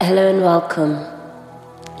Hello and welcome.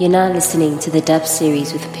 You're now listening to the dub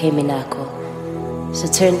series with Peminako. So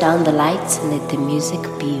turn down the lights and let the music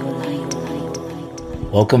be your light.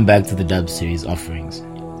 Welcome back to the dub series offerings.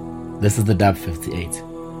 This is the dub 58,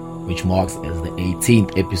 which marks as the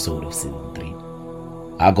 18th episode of season 3.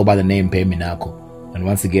 I go by the name Peminako, and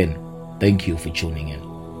once again, thank you for tuning in.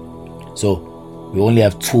 So, we only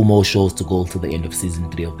have 2 more shows to go to the end of season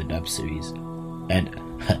 3 of the dub series, and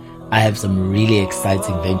I have some really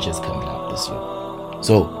exciting ventures coming up this year.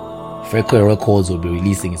 So, Freco Records will be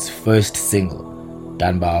releasing its first single,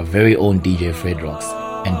 done by our very own DJ Fred Rocks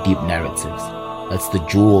and Deep Narratives. That's the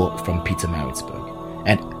duo from Peter Maritzburg.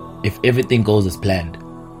 And if everything goes as planned,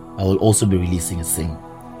 I will also be releasing a single,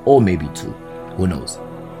 or maybe 2, who knows.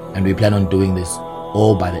 And we plan on doing this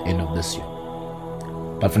all by the end of this year.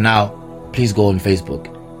 But for now, please go on Facebook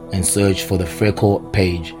and search for the Freco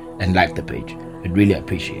page and like the page. I'd really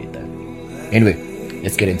appreciate that. Anyway,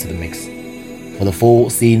 let's get into the mix. For the full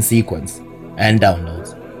scene sequence and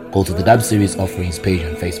downloads, go to the Dub Series Offerings page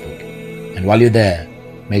on Facebook. And while you're there,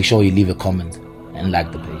 make sure you leave a comment and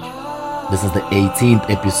like the page. This is the 18th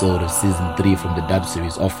episode of season 3 from the Dub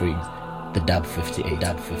Series Offerings, the Dub 58,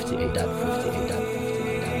 Dub 58, Dub 58, Dub 58.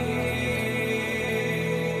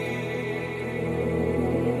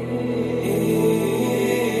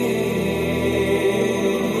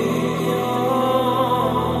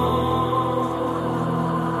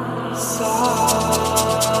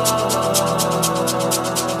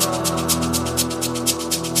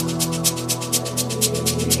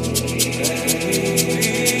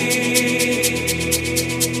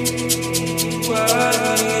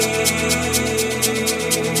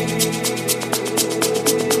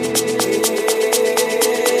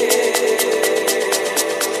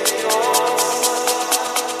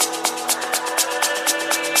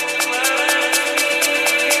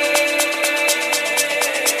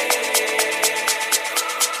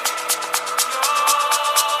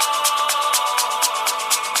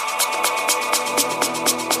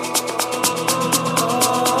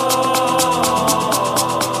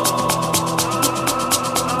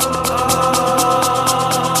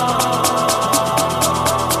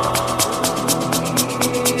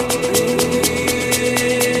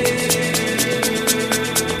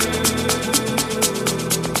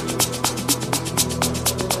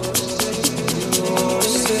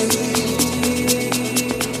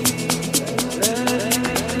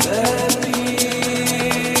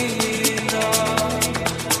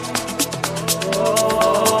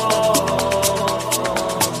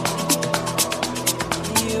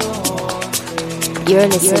 You're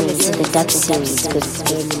listening to the dub series with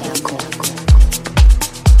Peminako.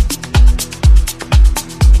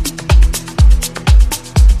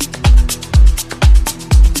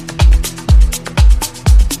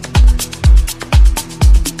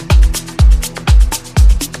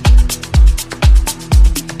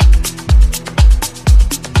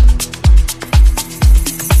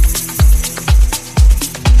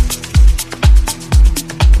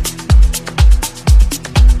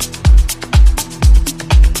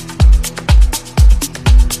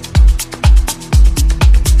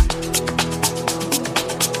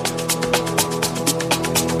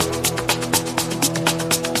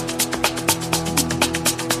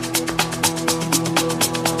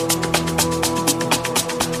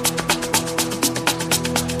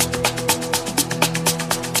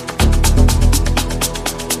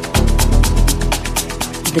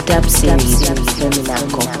 The dub series with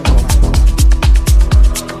Peminako.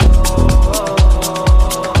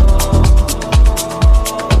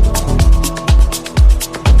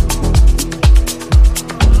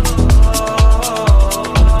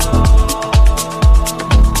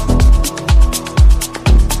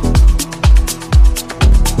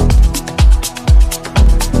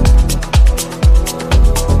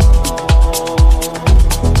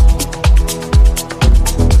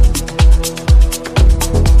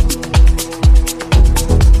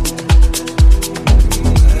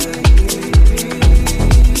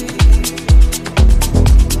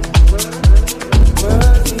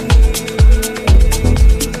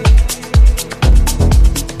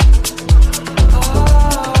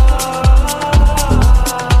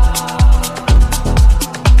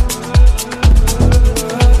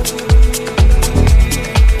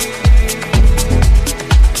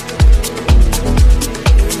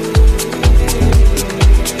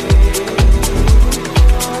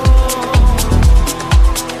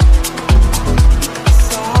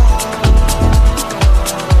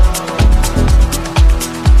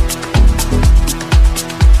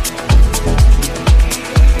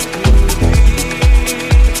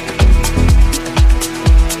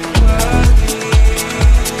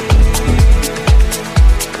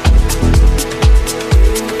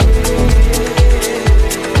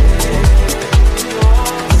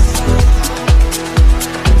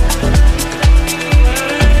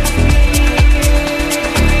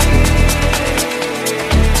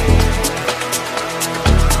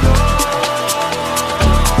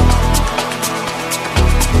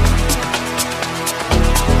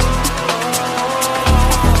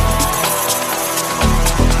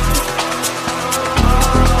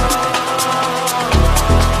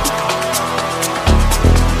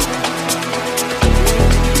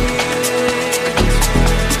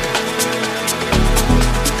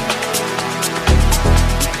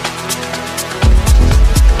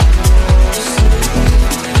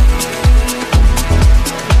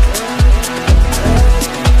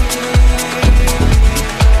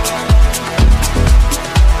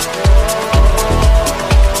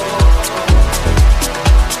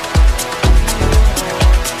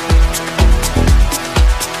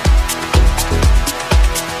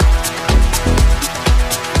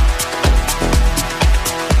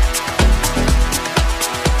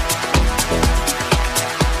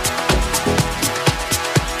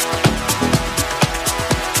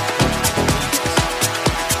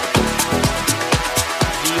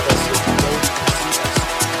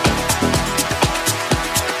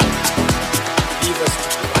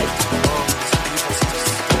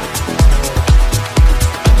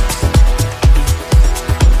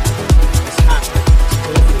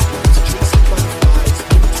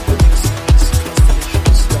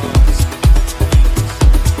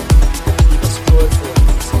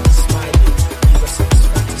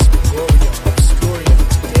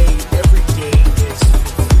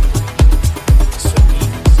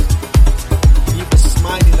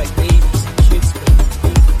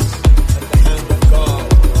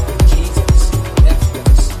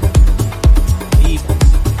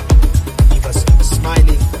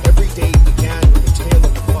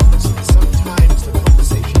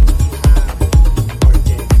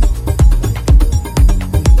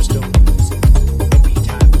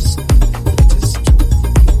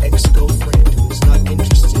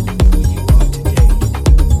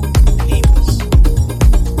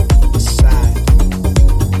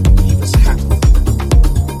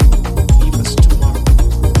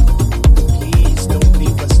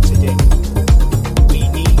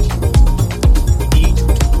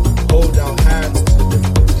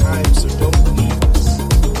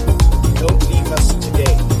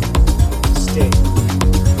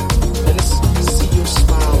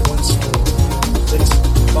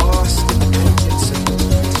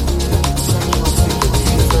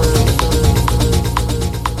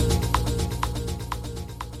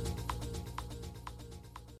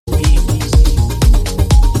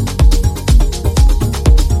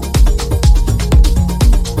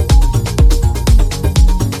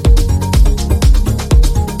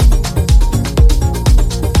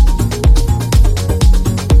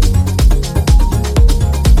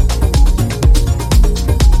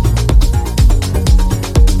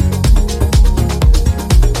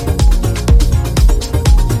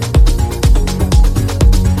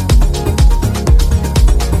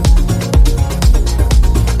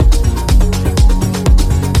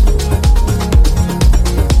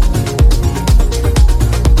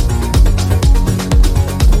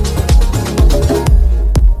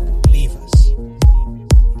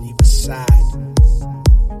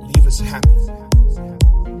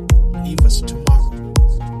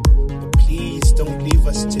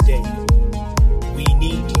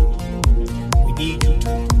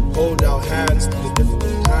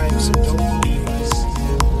 So don't leave us.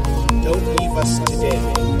 Don't leave us today.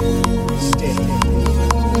 Stay.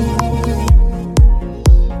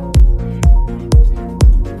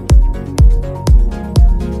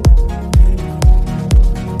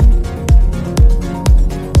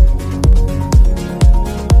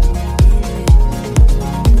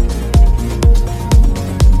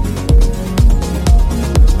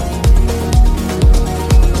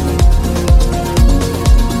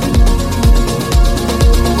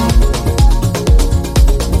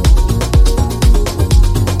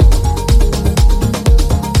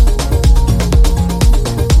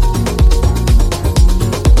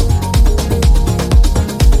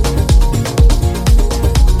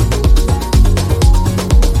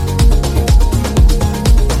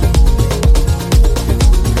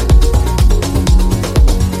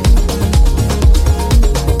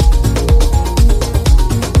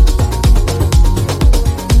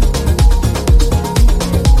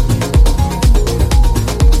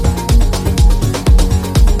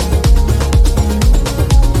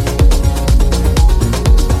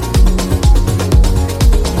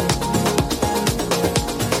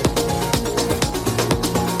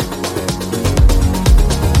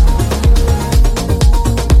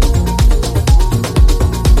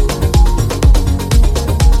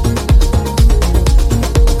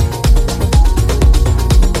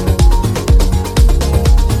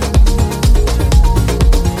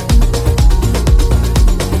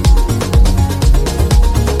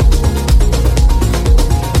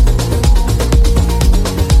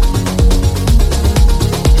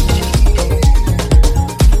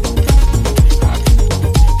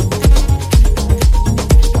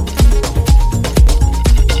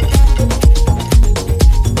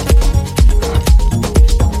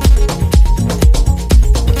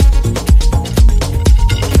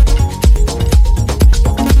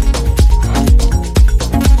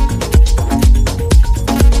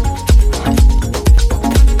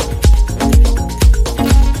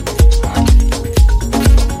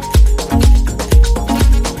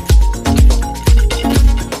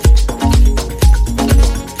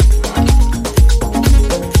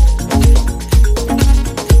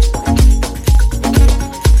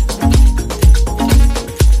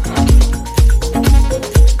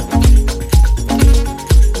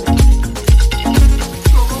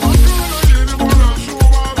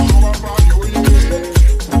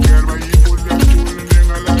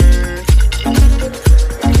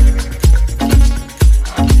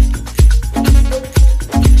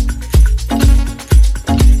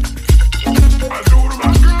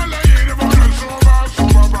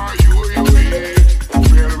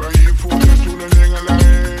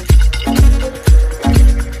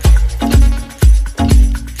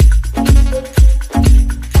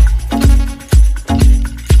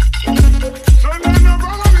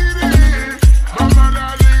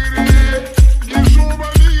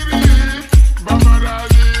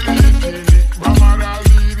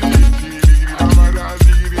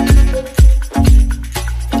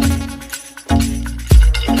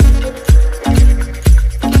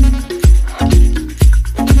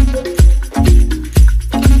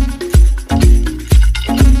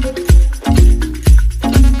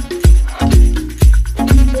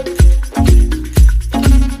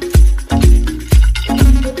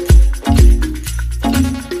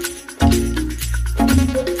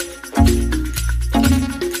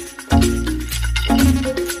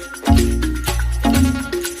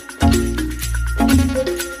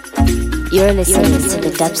 You're listening to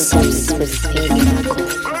the Dub Series with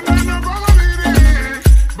Vanco.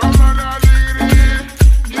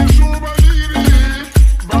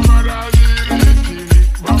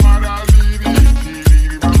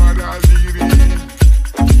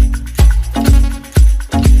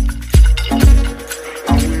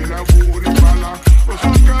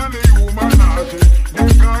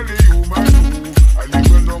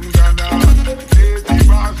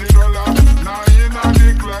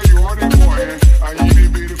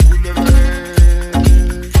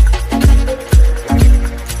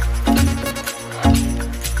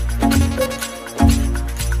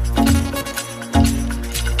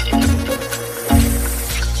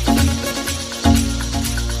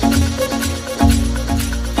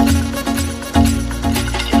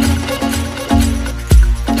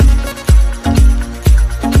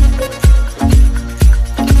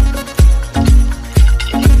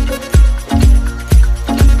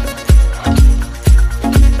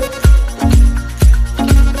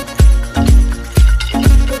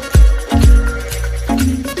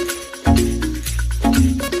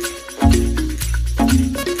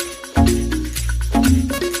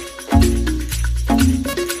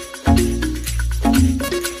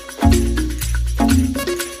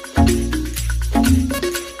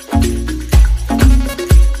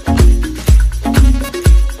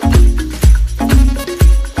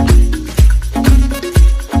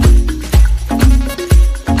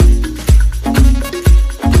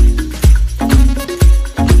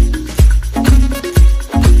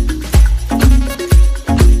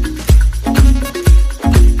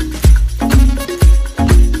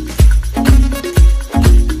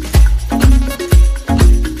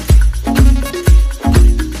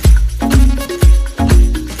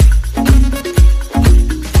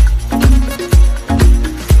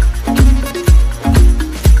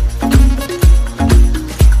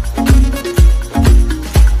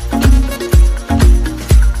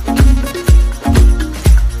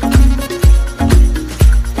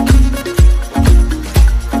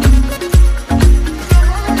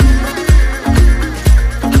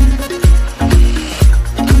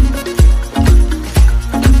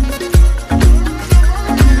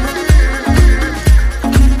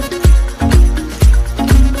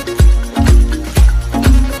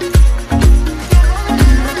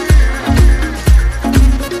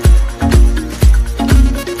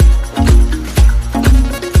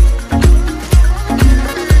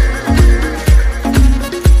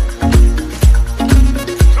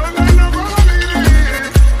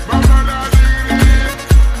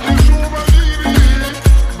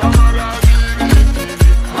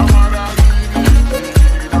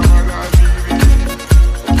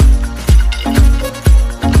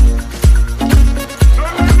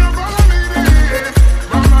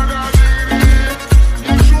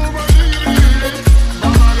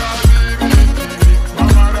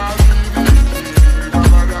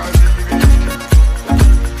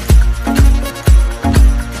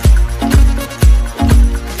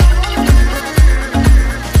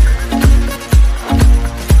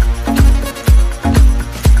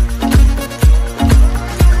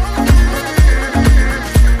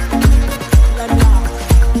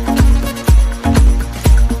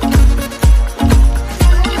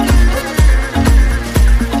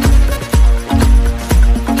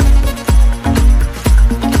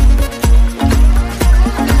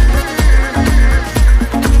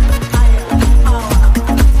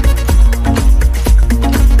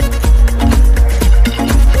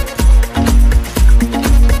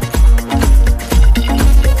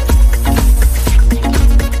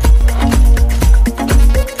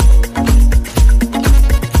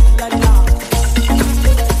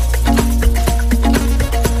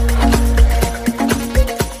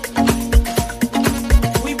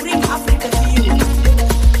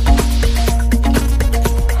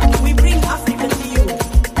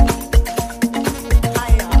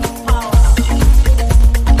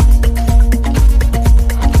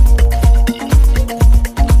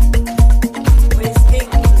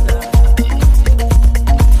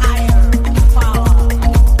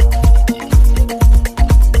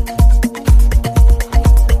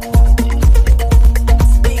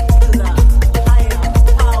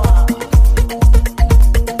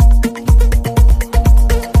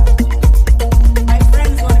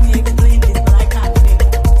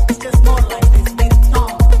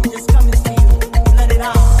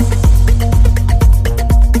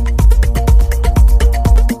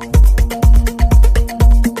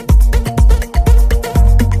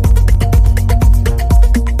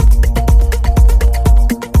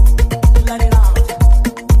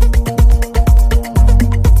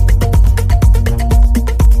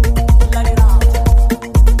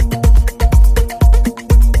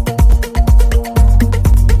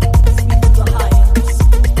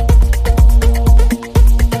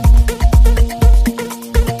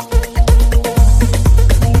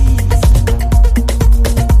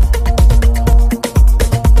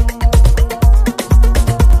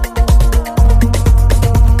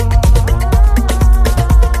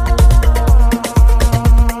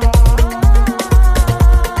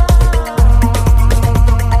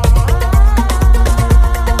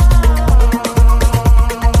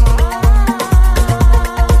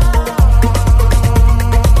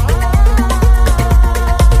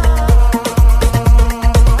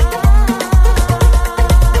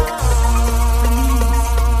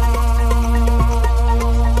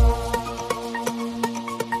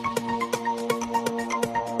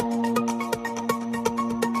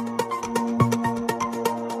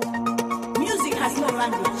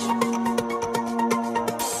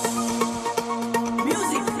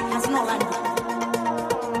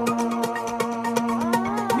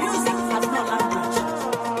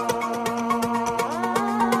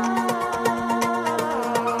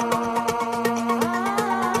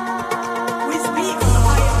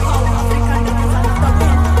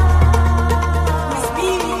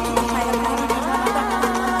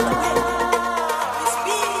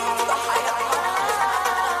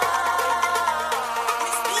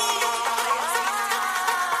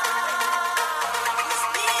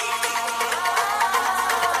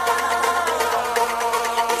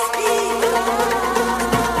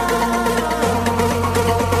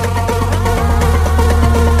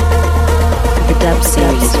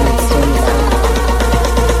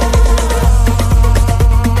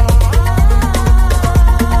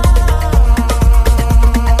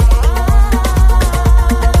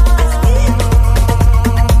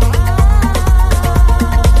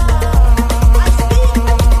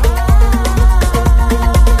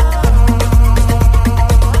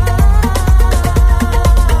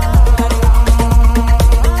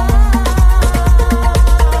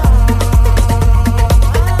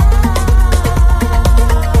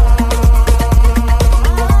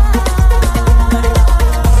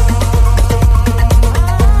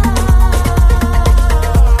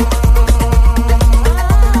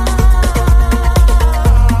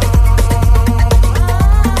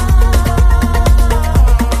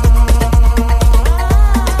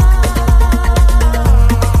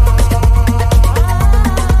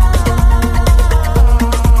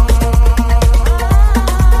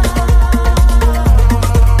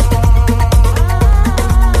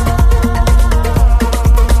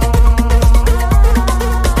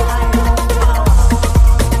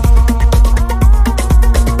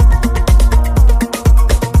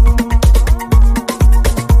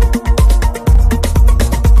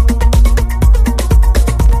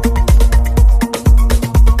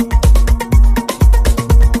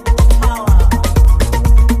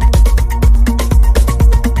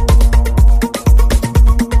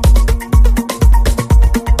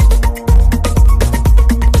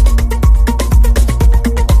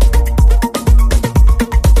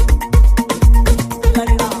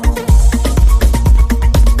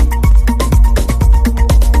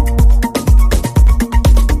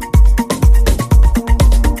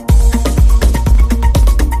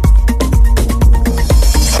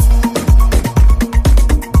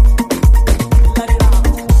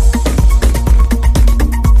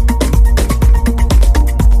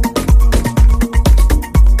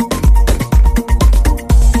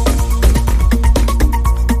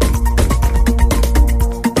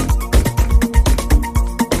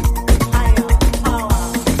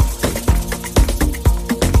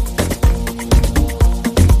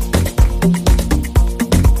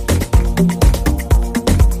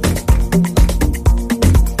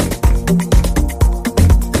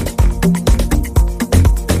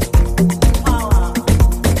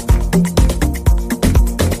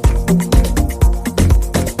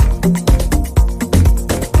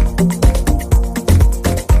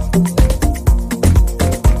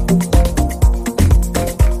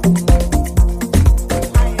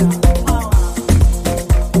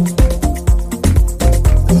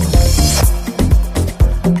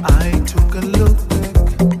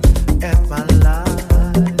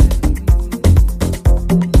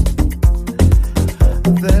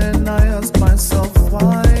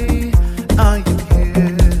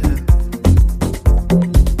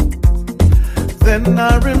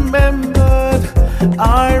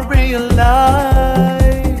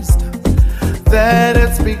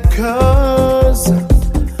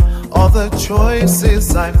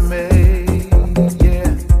 choices I made, yeah.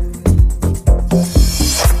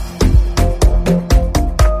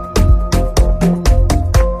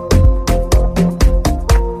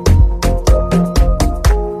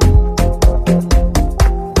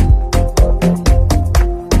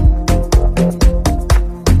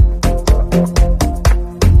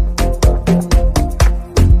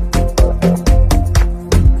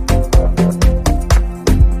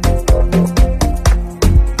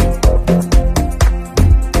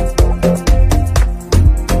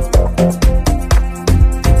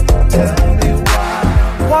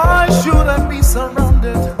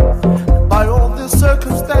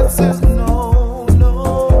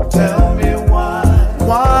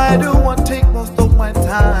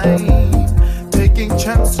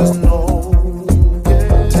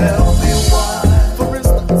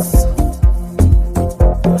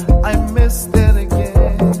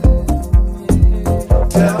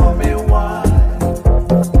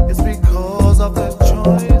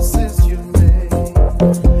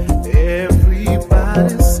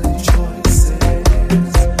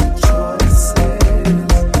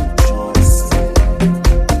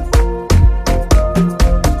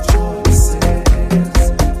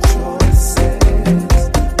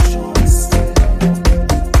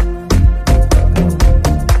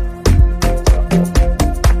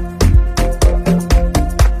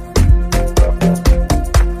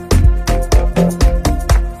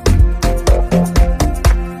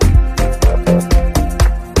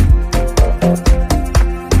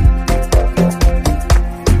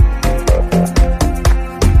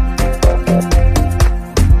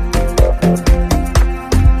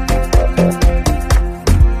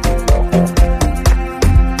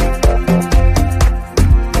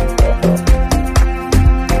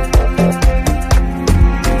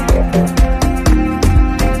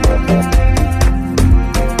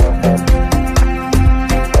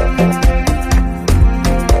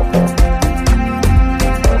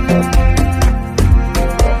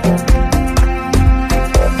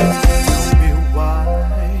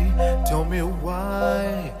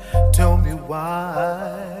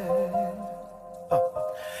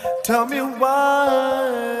 Tell me why.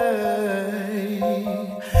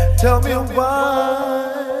 Tell me why.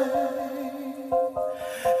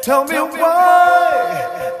 Tell me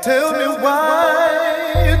why. Tell me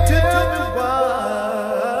why. Tell me why.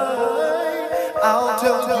 I'll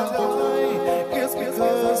tell you why. It's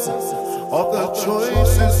because of the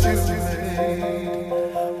choices you made.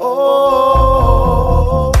 Oh.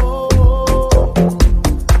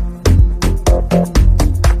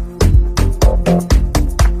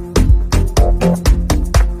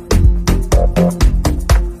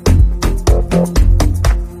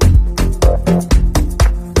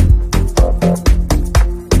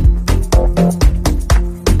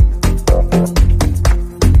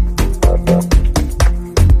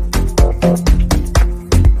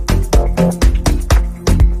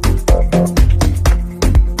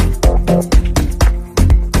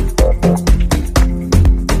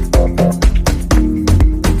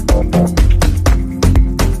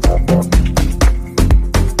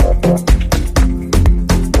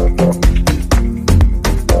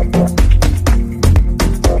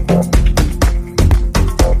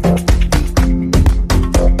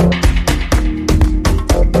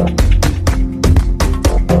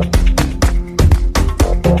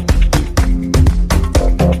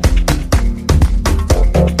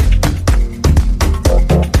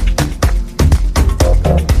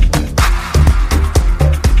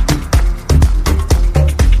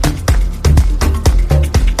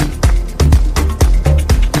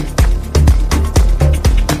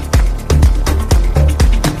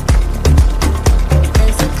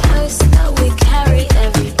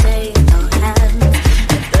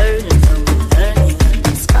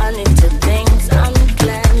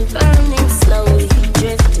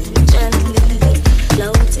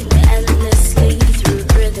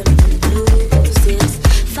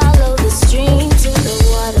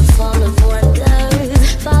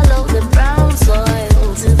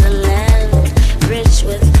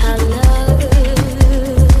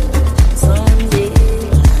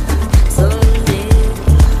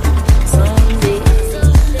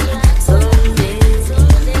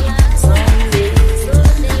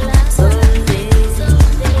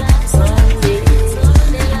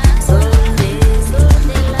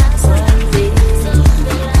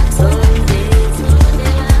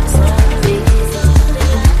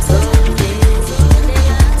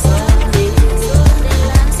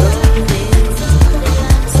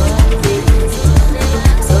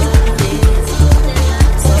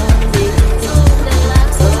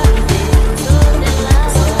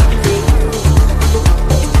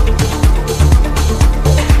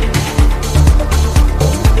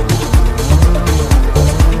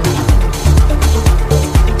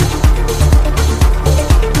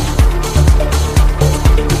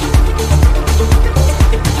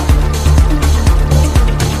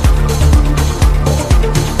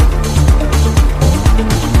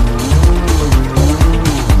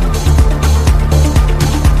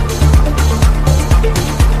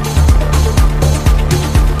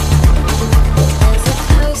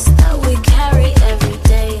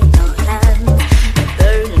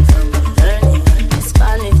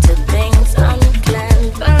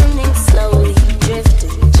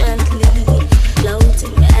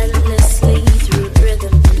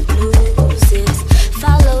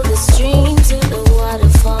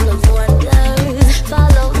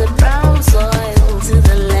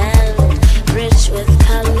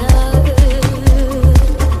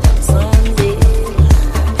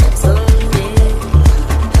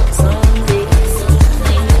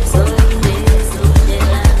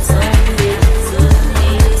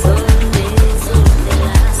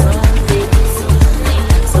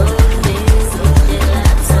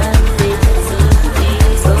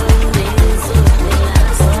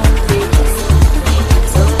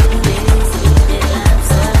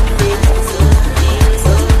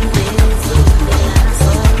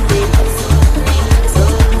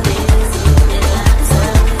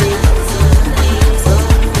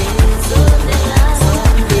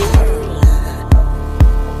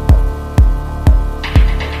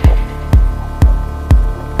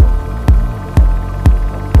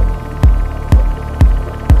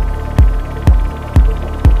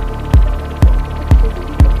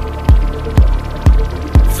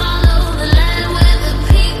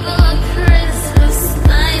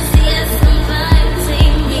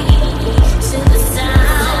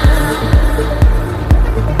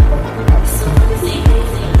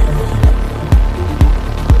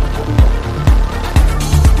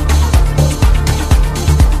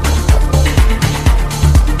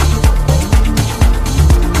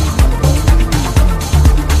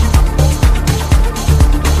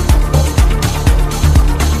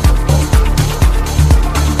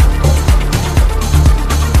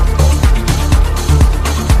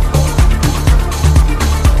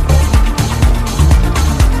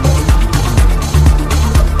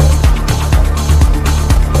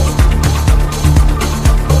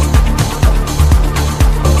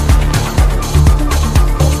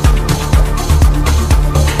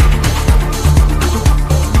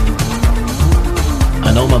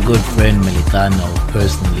 son I will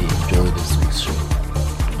personally enjoy this week's show.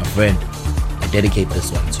 My friend, I dedicate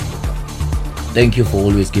this one to you. Thank you for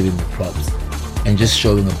always giving me props and just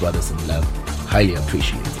showing a brother some love. Highly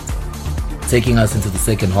appreciate it. Taking us into the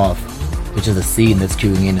second half, which is a scene that's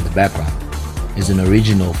queuing in the background, is an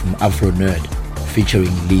original from AfroNerd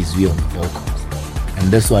featuring Lizwi on vocals,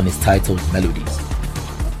 and this one is titled Melodies.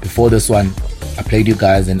 Before this one, I played you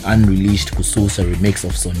guys an unreleased Kususa remix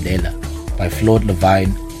of Sondela by Floyd,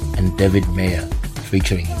 Lavine and David Mayer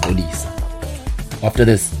featuring Xolisa. After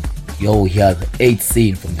this, you'll hear the 8th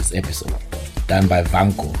scene from this episode, done by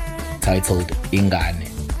Vanco, titled Ingane.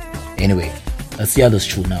 Anyway, let's hear this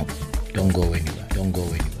tune now. Don't go anywhere, don't go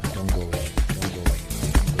anywhere.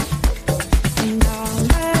 In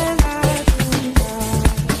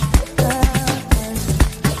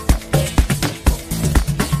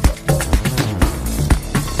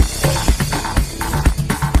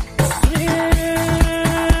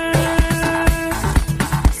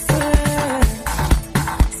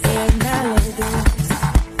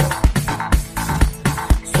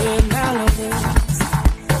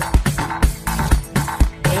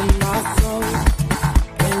my soul,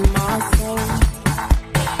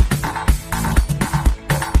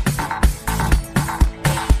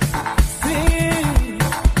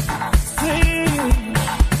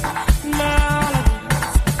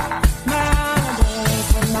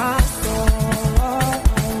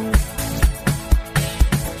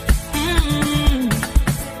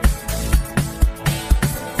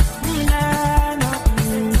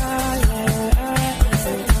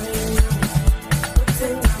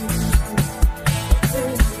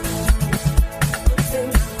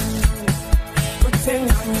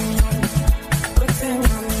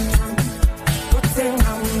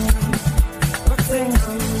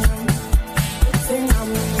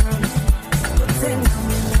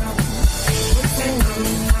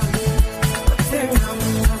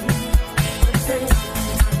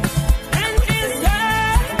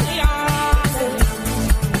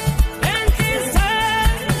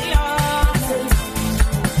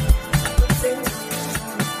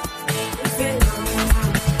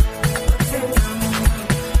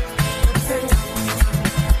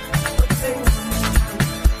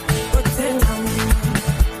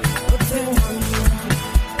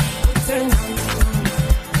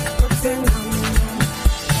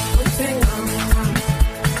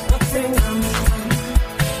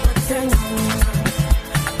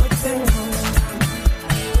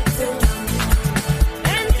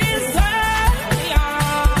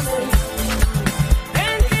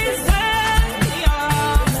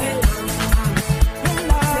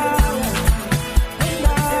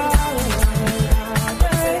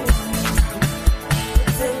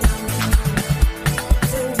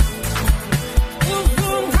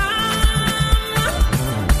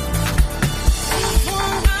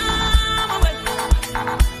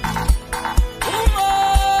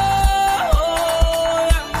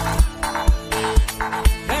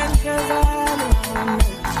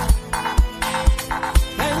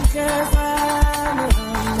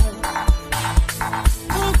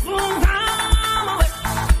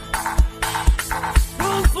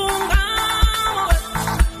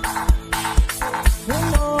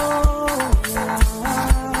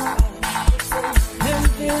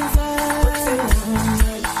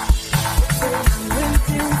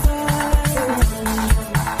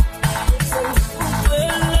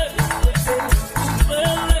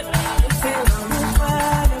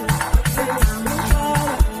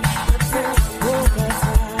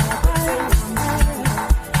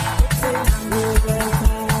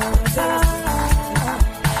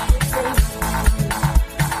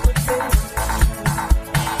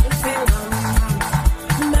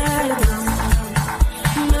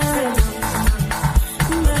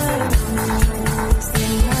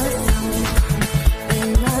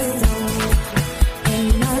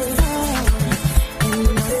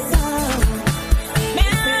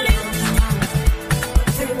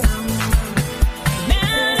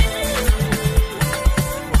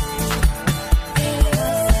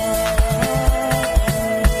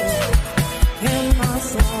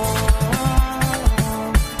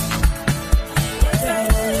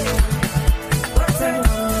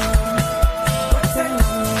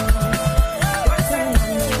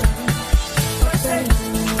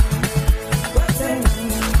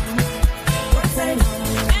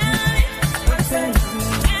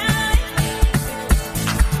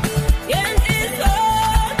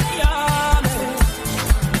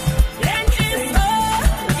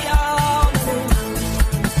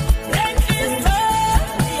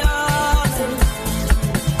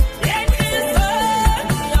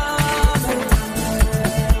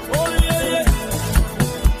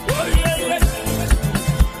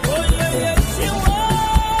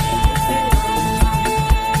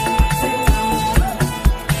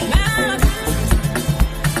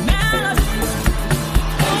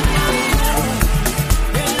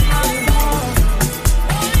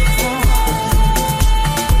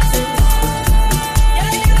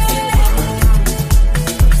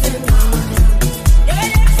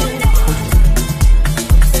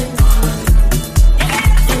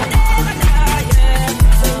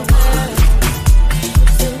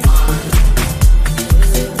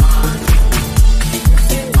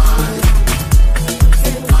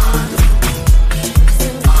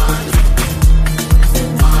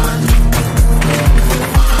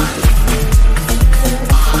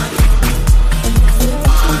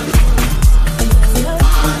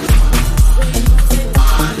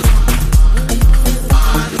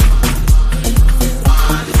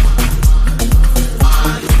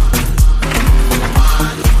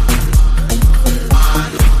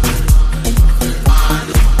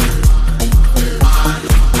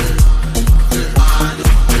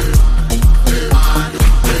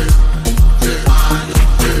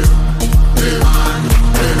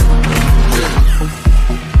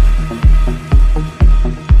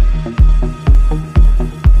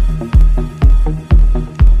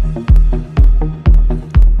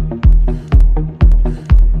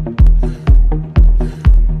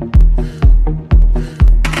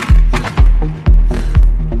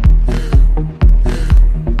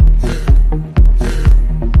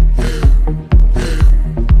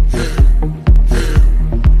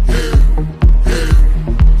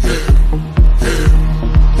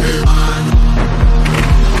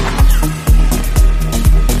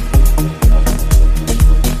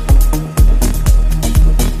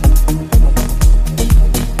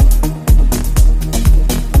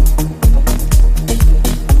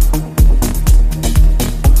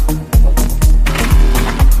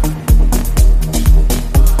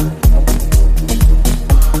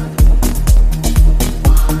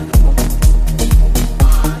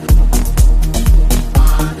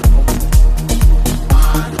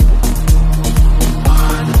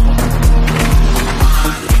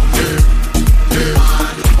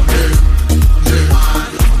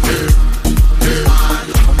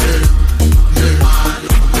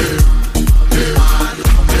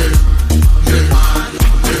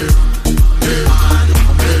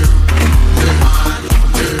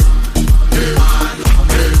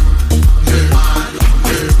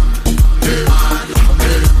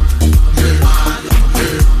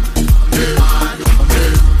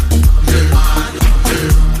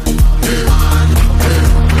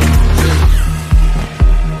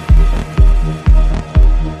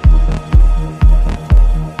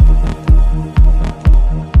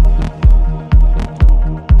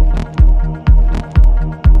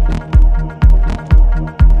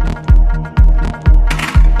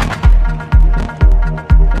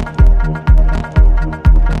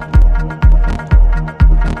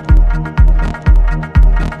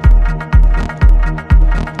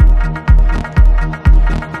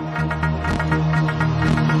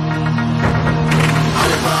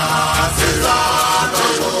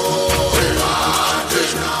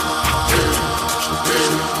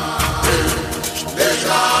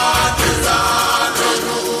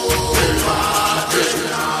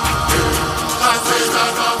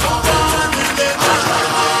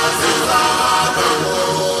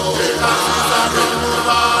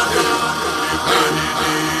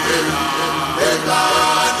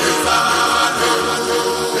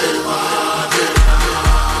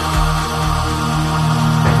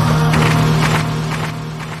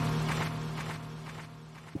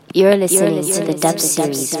 You're listening to the Dub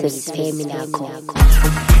Series with Peminako.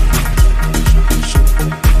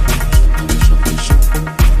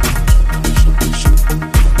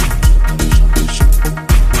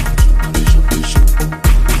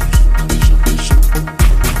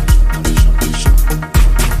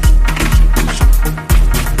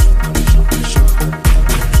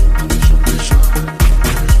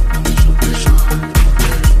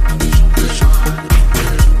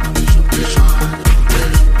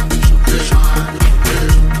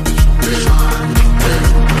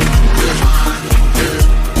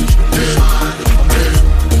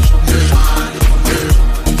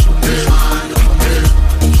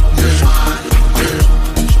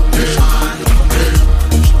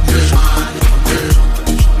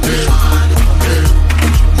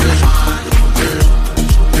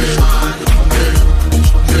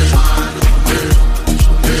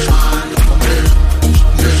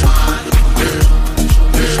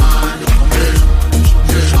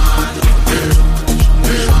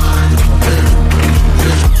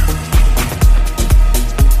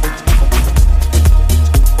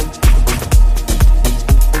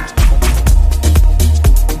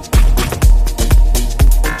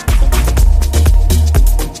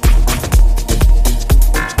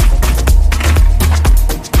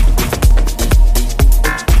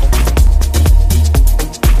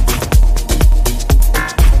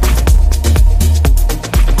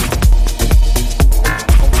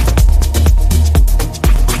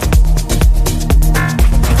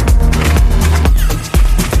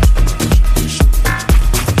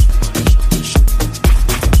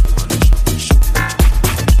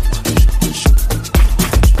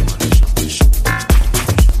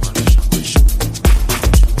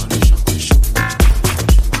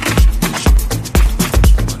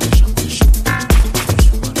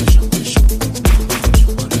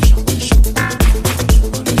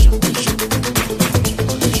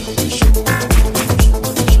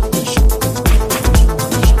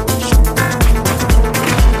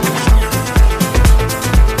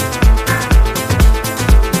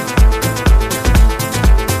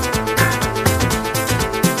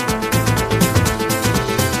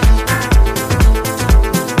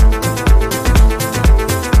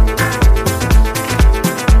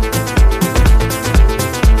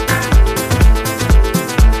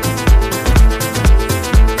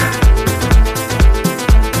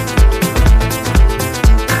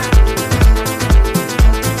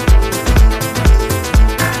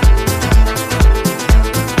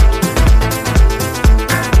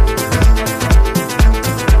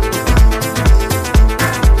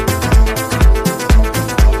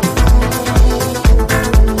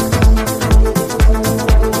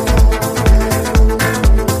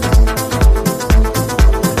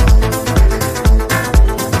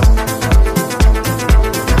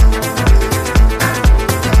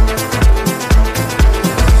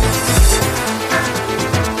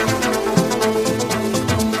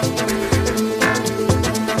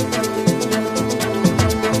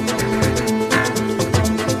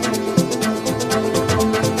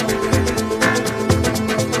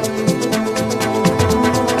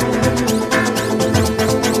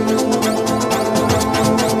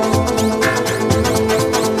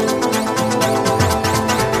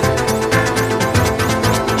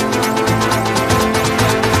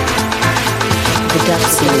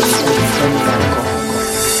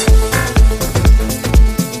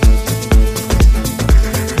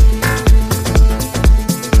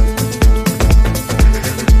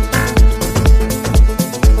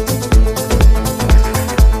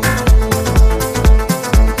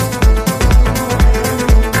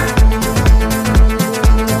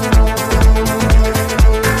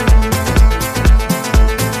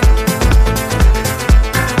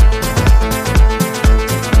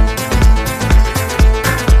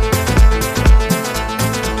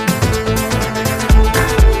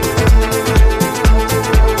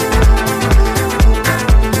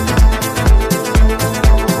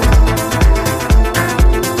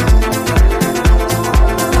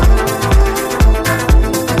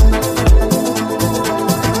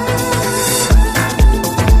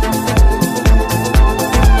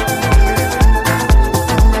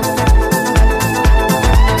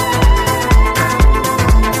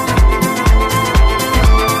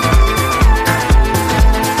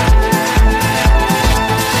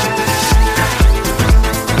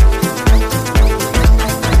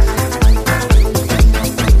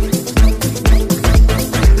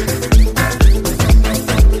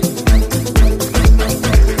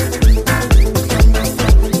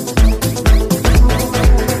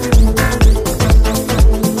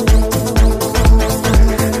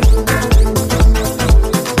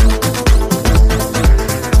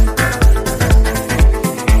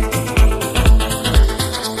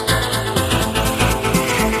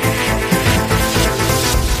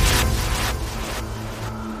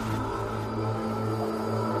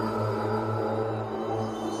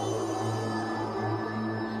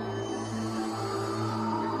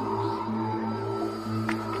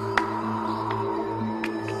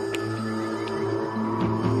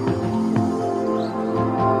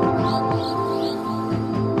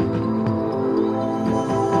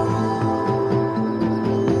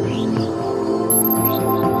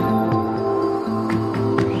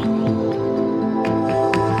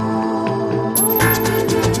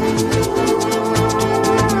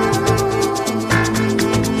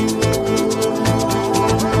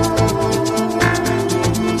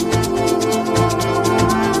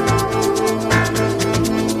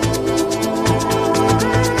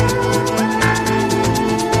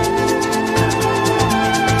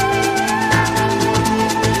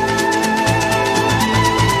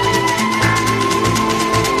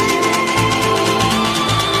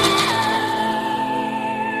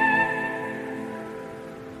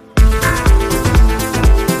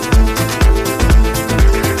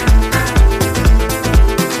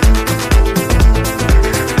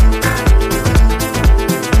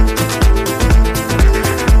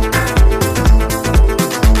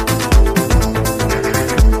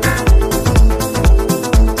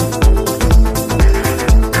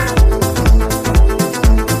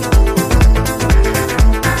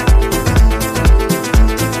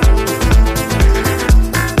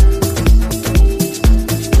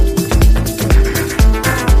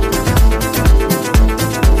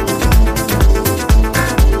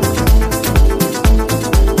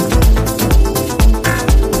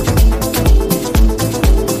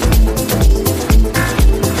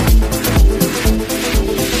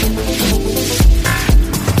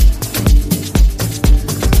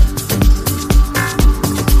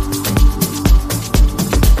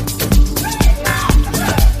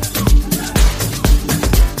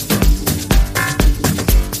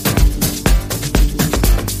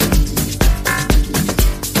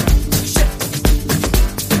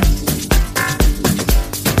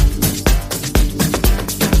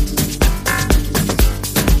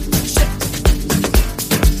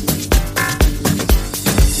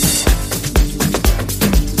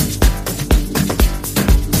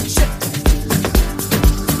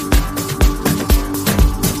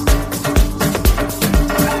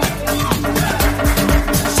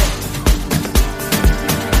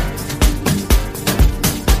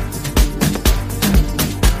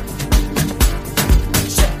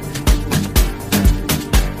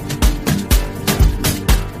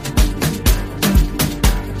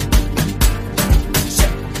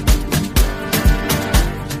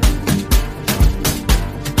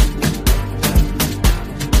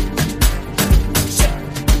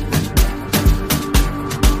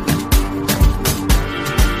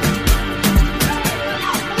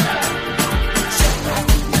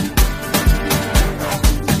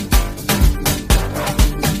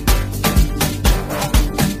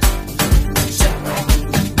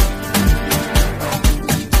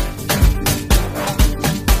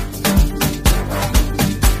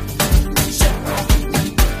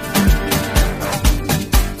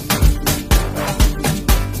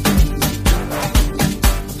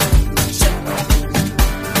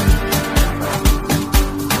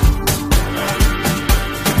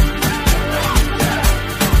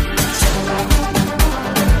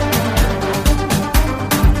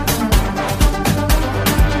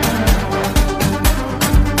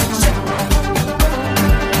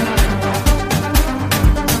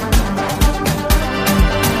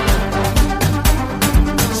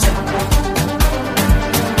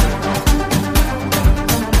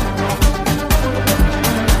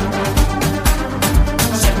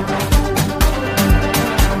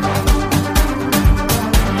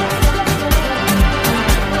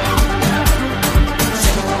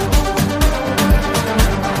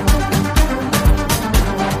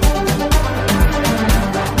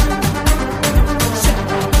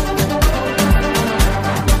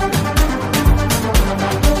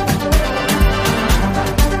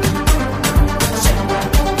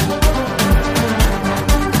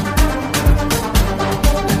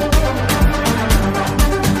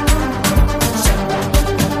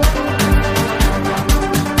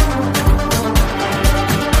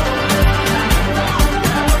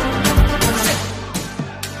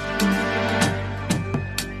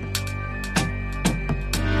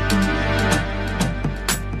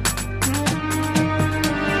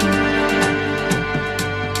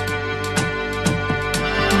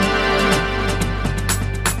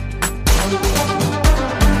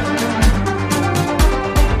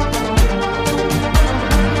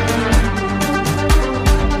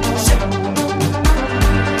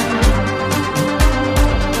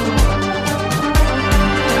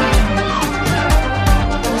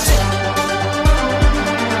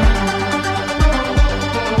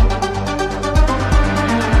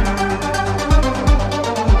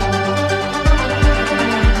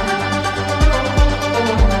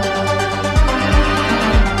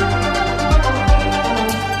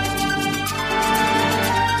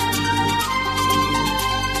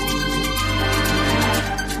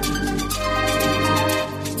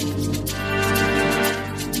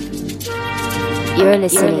 You're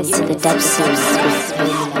listening to the Dub Series with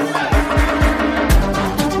Vanco.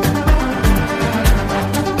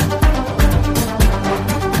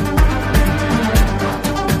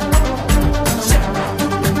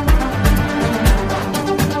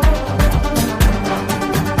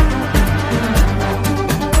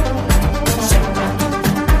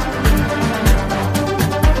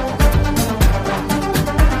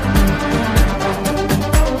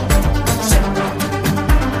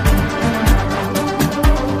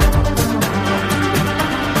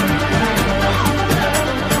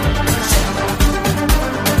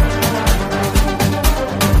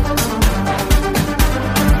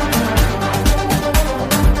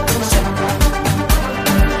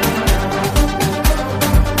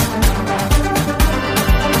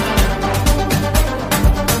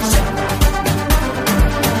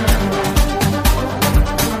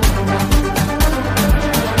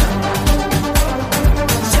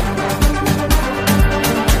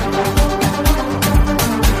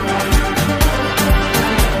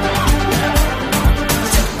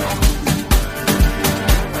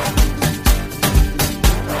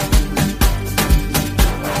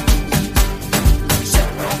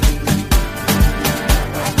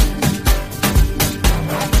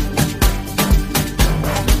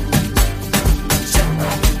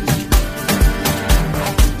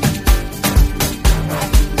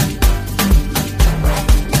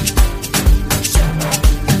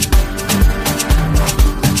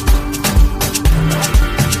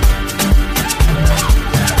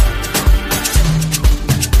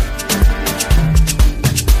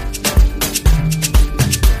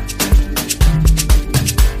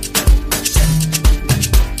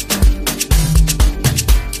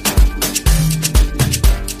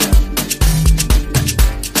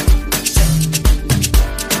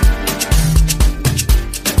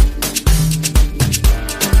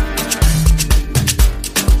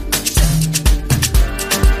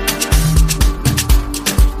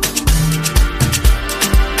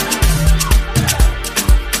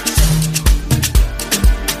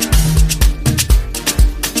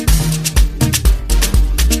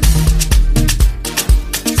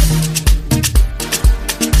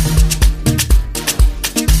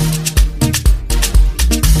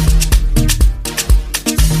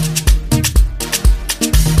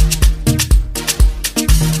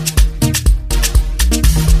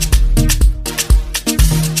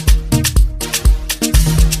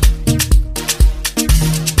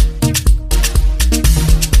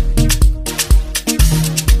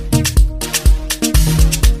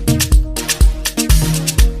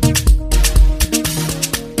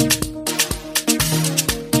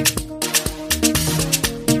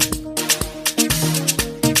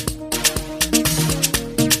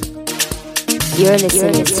 You're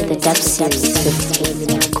listening to the Dub Series with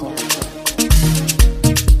Vanco.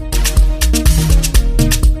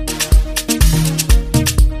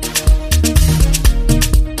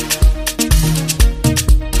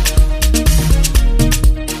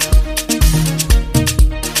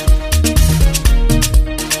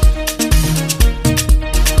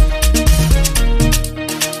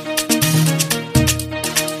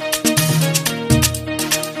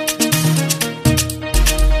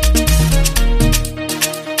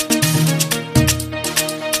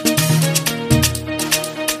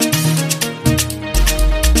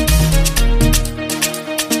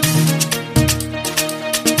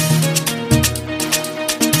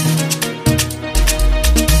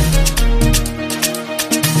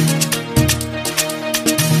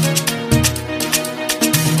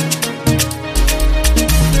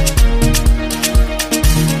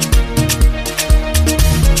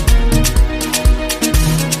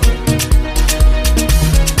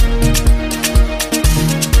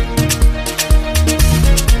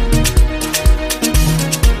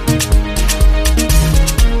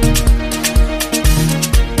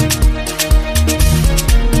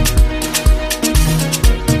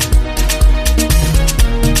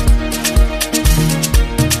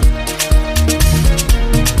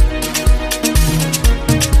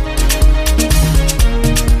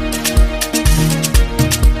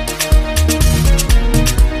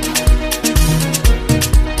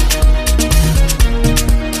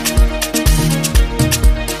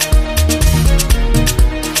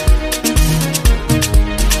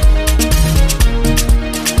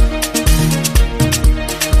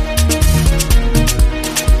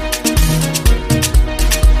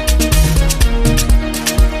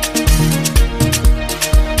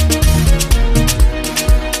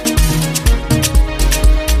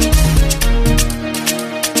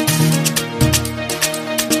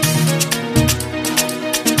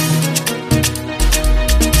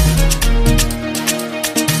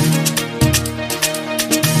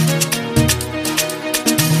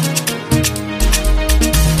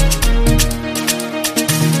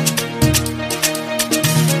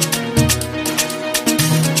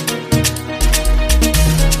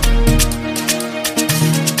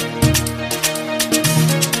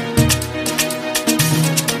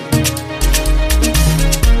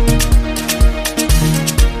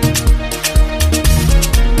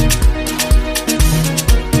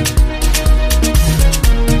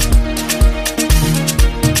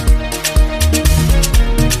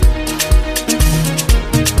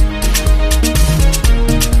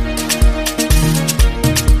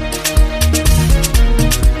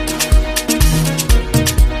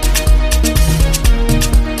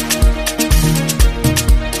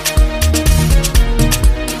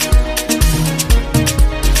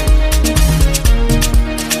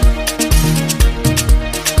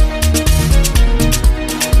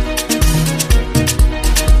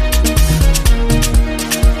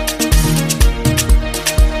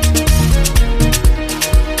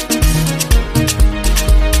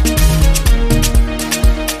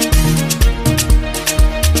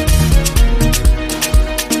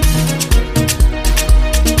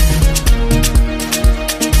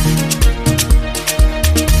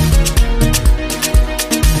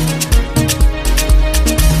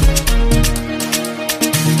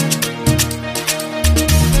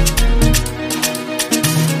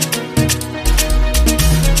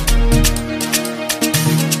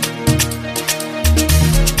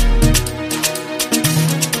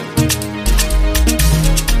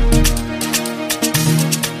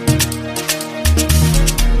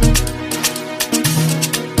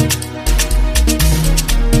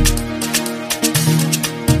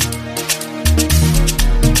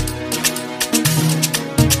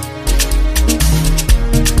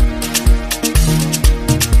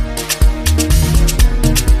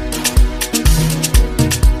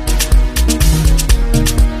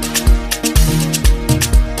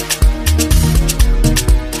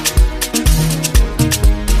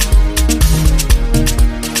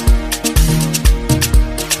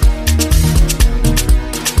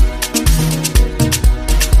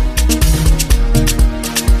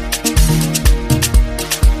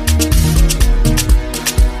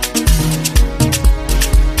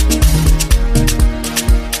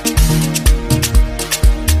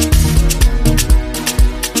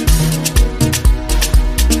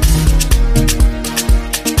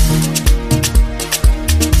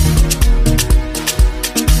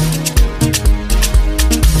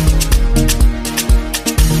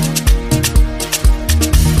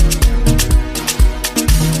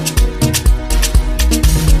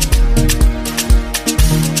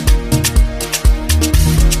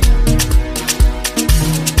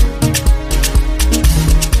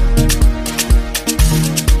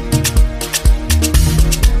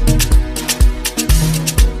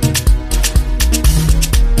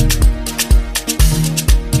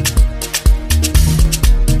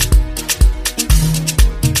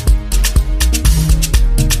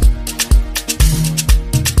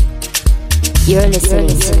 You're listening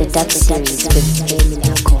to the Dub Series with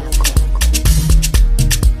Anyimo.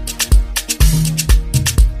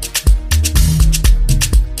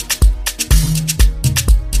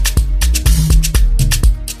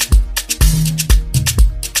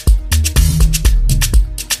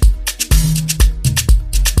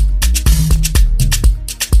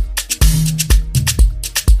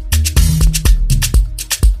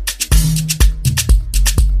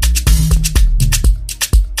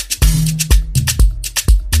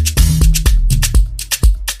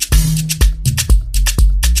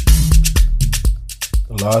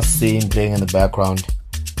 Last scene playing in the background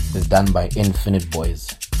is done by Infinite Boys,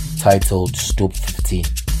 titled Stoep 15.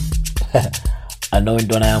 I know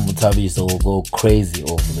Indona Mutabi, so we'll go crazy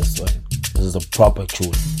over this one. This is a proper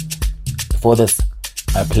tune. Before this,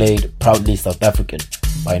 I played Proudly South African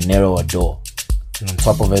by Nero Adore, and on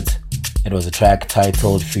top of it, it was a track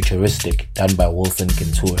titled Futuristic, done by Wilson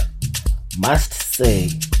Kentura. Must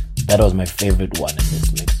say, that was my favorite one in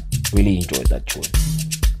this mix. Really enjoyed that tune.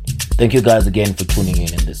 Thank you guys again for tuning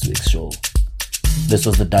in this week's show. This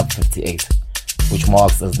was the Dub 58, which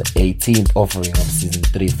marks as the 18th offering of Season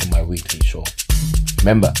 3 for my weekly show.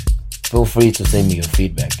 Remember, feel free to send me your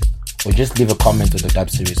feedback, or just leave a comment on the Dub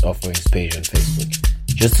Series offerings page on Facebook,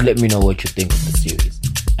 just to let me know what you think of the series.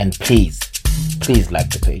 And please like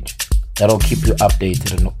the page. That'll keep you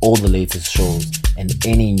updated on all the latest shows and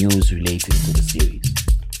any news relating to the series.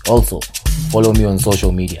 Also, follow me on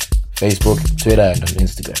social media, Facebook, Twitter, and on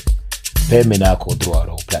Instagram. Pay me now throughout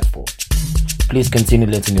all platforms. Please continue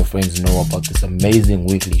letting your friends know about this amazing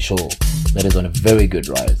weekly show that is on a very good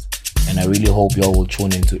rise, and I really hope y'all will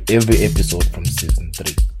tune into every episode from Season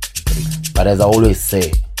 3. But as I always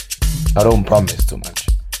say, I don't promise too much,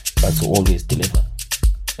 but to always deliver.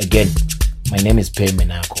 Again, my name is Pay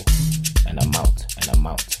Menako, and I'm out.